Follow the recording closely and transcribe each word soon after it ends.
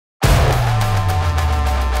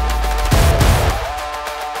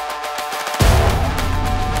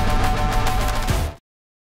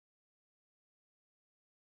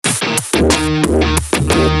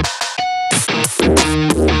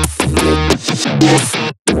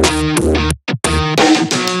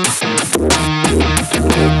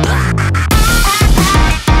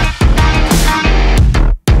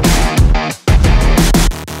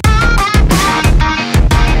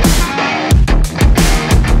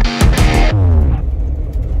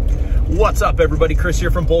What's up, everybody? Chris here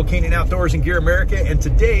from Bold Canyon Outdoors and Gear America, and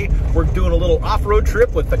today we're doing a little off-road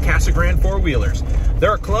trip with the Casa Grande four-wheelers.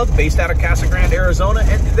 They're a club based out of Casa Grande, Arizona,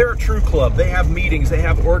 and they're a true club. They have meetings, they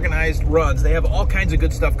have organized runs, they have all kinds of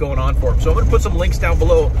good stuff going on for them. So I'm going to put some links down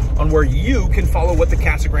below on where you can follow what the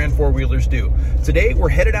Casa Grande four-wheelers do. Today we're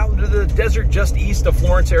headed out into the desert just east of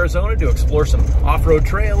Florence, Arizona to explore some off-road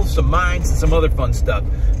trails, some mines, and some other fun stuff.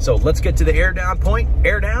 So let's get to the air down point,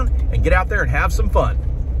 air down, and get out there and have some fun.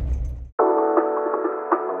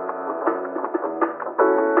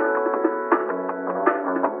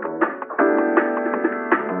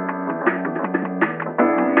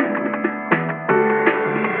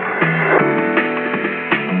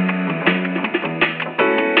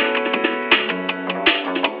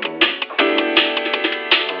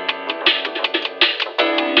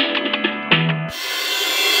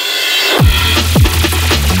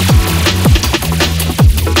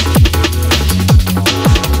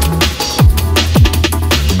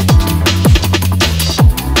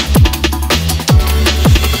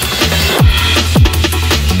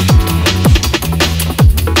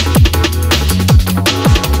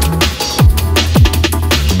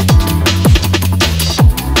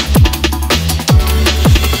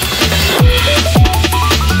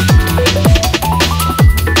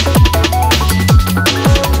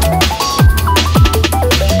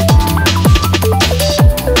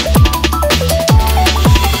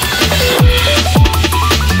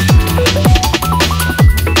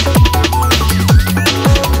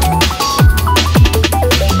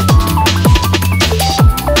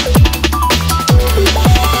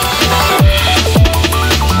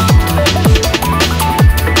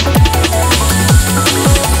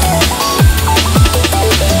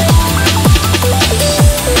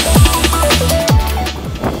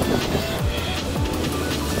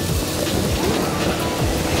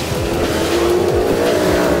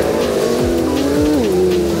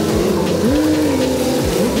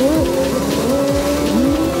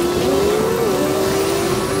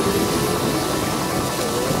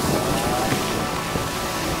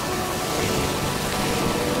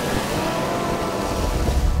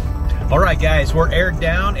 Alright guys, we're aired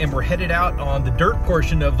down and we're headed out on the dirt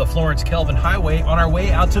portion of the Florence-Kelvin Highway on our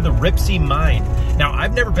way out to the Ripsey Mine. Now,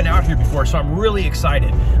 I've never been out here before, so I'm really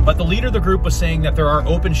excited. But the leader of the group was saying that there are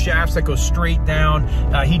open shafts that go straight down.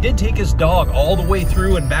 He did take his dog all the way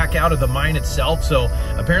through and back out of the mine itself, so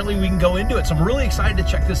apparently we can go into it. So I'm really excited to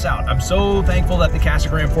check this out. I'm so thankful that the Casa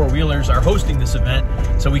Grande four-wheelers are hosting this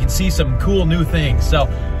event so we can see some cool new things. So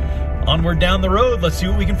onward down the road, let's see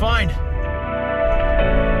what we can find.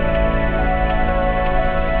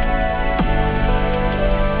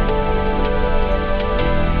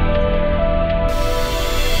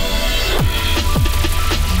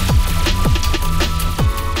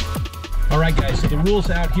 Alright guys, so the rules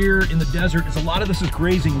out here in the desert is a lot of this is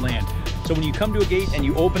grazing land. So when you come to a gate and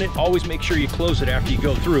you open it, always make sure you close it after you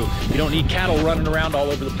go through. You don't need cattle running around all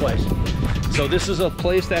over the place. So this is a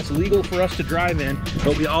place that's legal for us to drive in,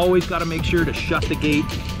 but we always got to make sure to shut the gate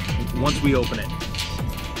once we open it.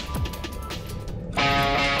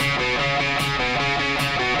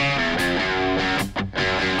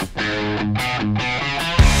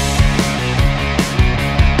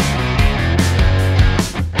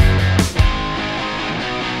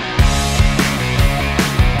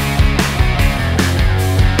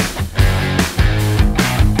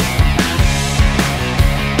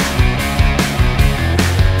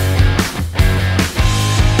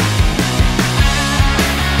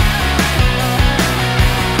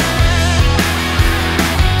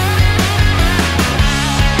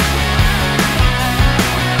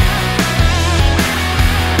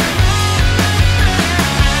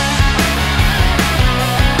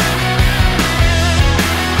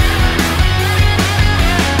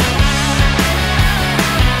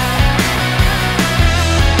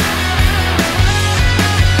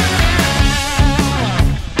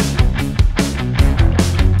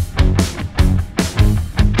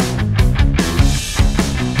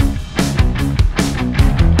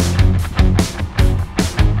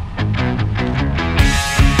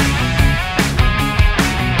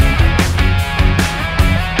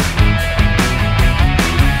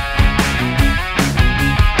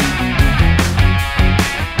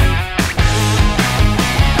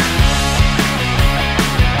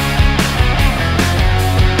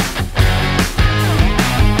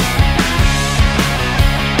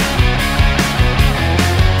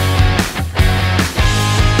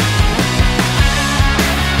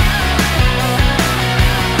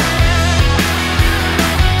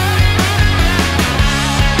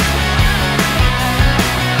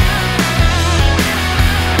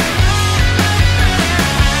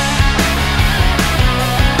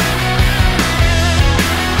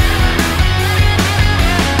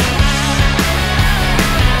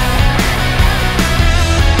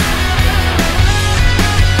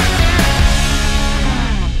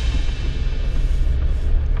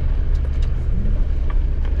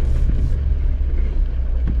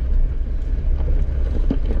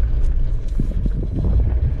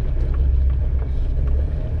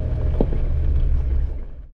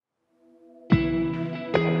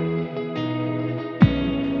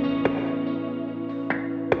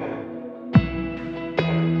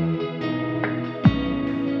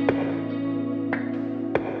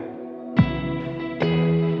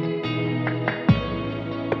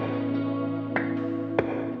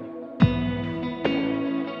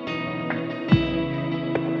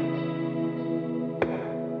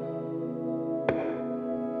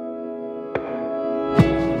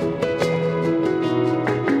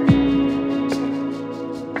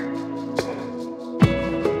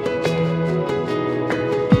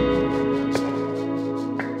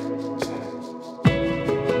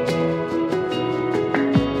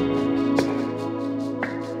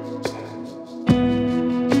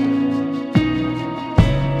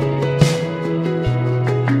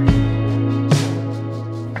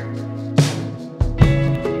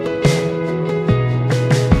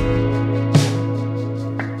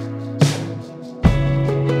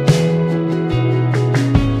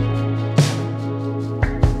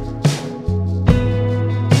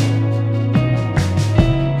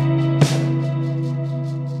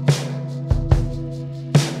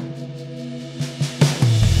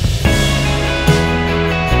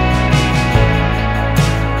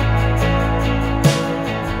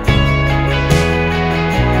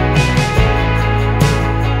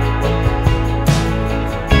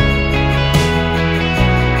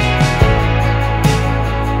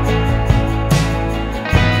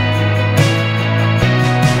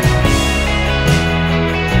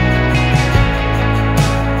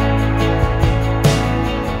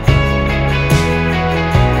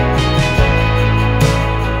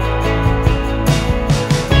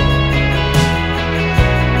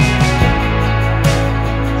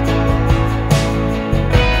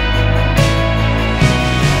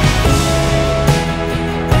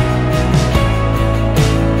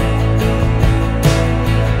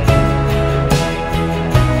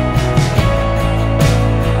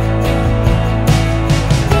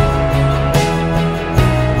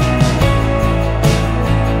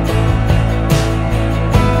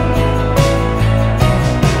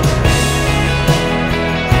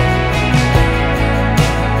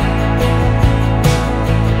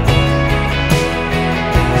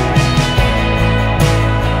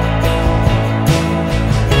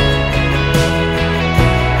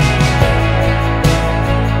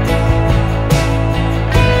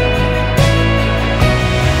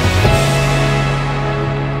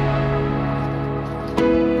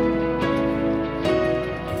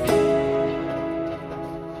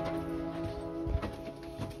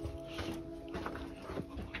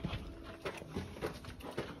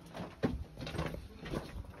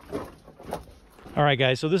 All right,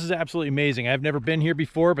 guys, so this is absolutely amazing. I've never been here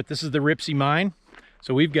before, but this is the Ripsey Mine.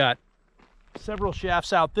 So we've got several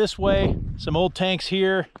shafts out this way, some old tanks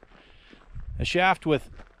here, a shaft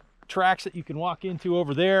with tracks that you can walk into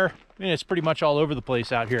over there. I mean, it's pretty much all over the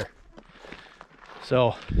place out here.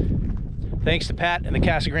 So thanks to Pat and the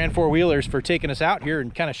Casa Grande four-wheelers for taking us out here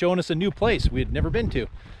and kind of showing us a new place we had never been to.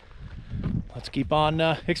 Let's keep on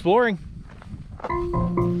exploring.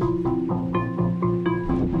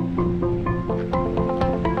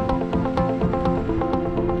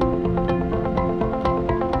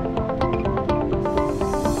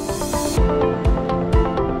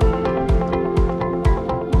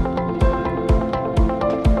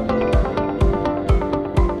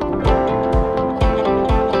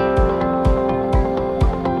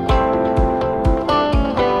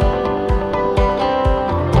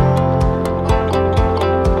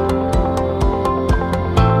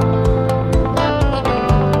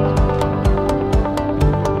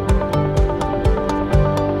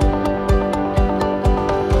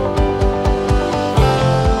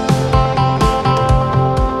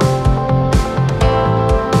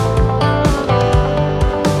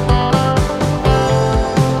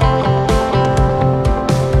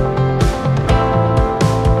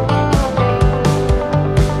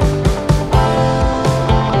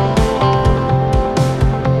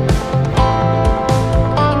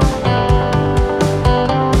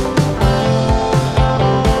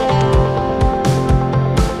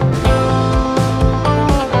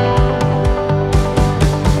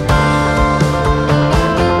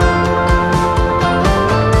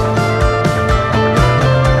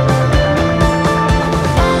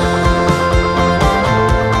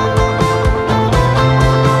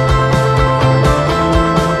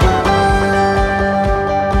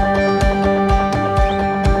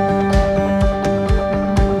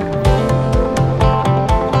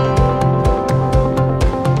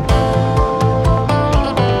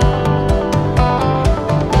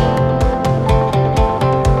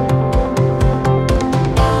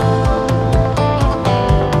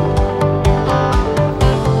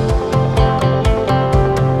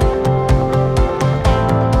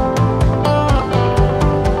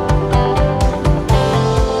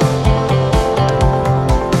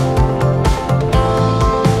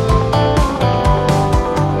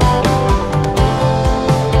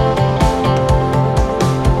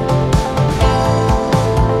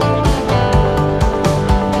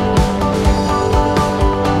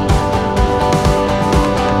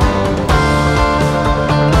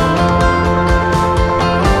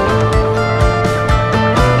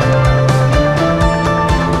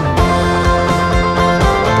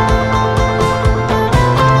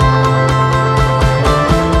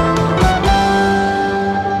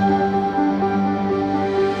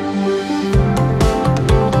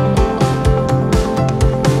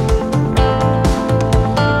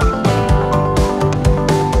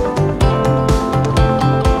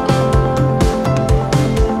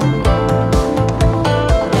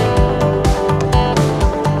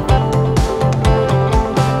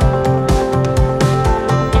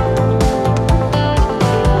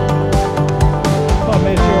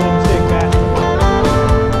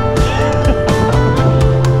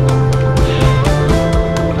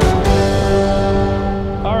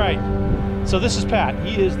 So this is Pat.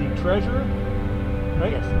 He is the treasurer,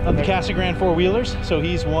 right, of the Casa Grande four-wheelers. So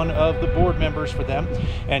he's one of the board members for them.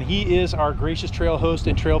 And he is our gracious trail host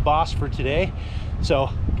and trail boss for today. So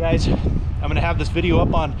guys, I'm gonna have this video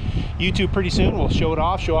up on YouTube pretty soon. We'll show it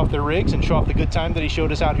off, show off their rigs, and show off the good time that he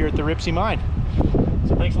showed us out here at the Ripsey Mine.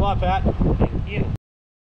 So thanks a lot, Pat. Thank you.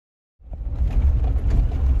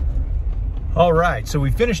 All right, so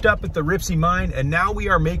we finished up at the Ripsey Mine, and now we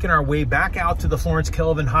are making our way back out to the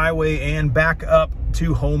Florence-Kelvin Highway and back up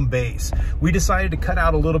to home base. We decided to cut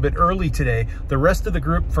out a little bit early today. The rest of the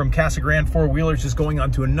group from Casa Grande four-wheelers is going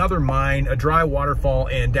on to another mine, a dry waterfall,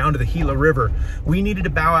 and down to the Gila River. We needed to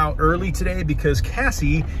bow out early today because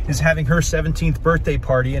Cassie is having her 17th birthday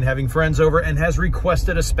party and having friends over and has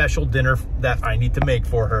requested a special dinner that I need to make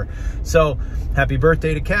for her. So happy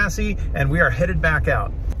birthday to Cassie, and we are headed back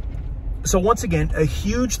out. So once again, a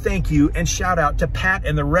huge thank you and shout out to Pat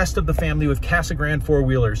and the rest of the family with Casa Grande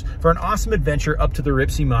four-wheelers for an awesome adventure up to the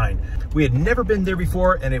Ripsey Mine. We had never been there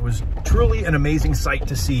before, and it was truly an amazing sight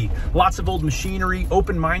to see. Lots of old machinery,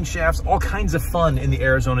 open mine shafts, all kinds of fun in the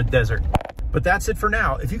Arizona desert. But that's it for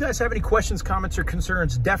now. If you guys have any questions, comments, or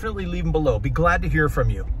concerns, definitely leave them below. Be glad to hear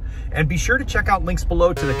from you. And be sure to check out links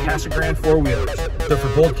below to the Casa Grande four-wheelers. So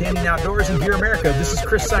for Bold Canyon Outdoors and Gear America, this is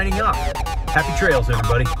Chris signing off. Happy trails,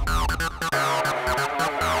 everybody.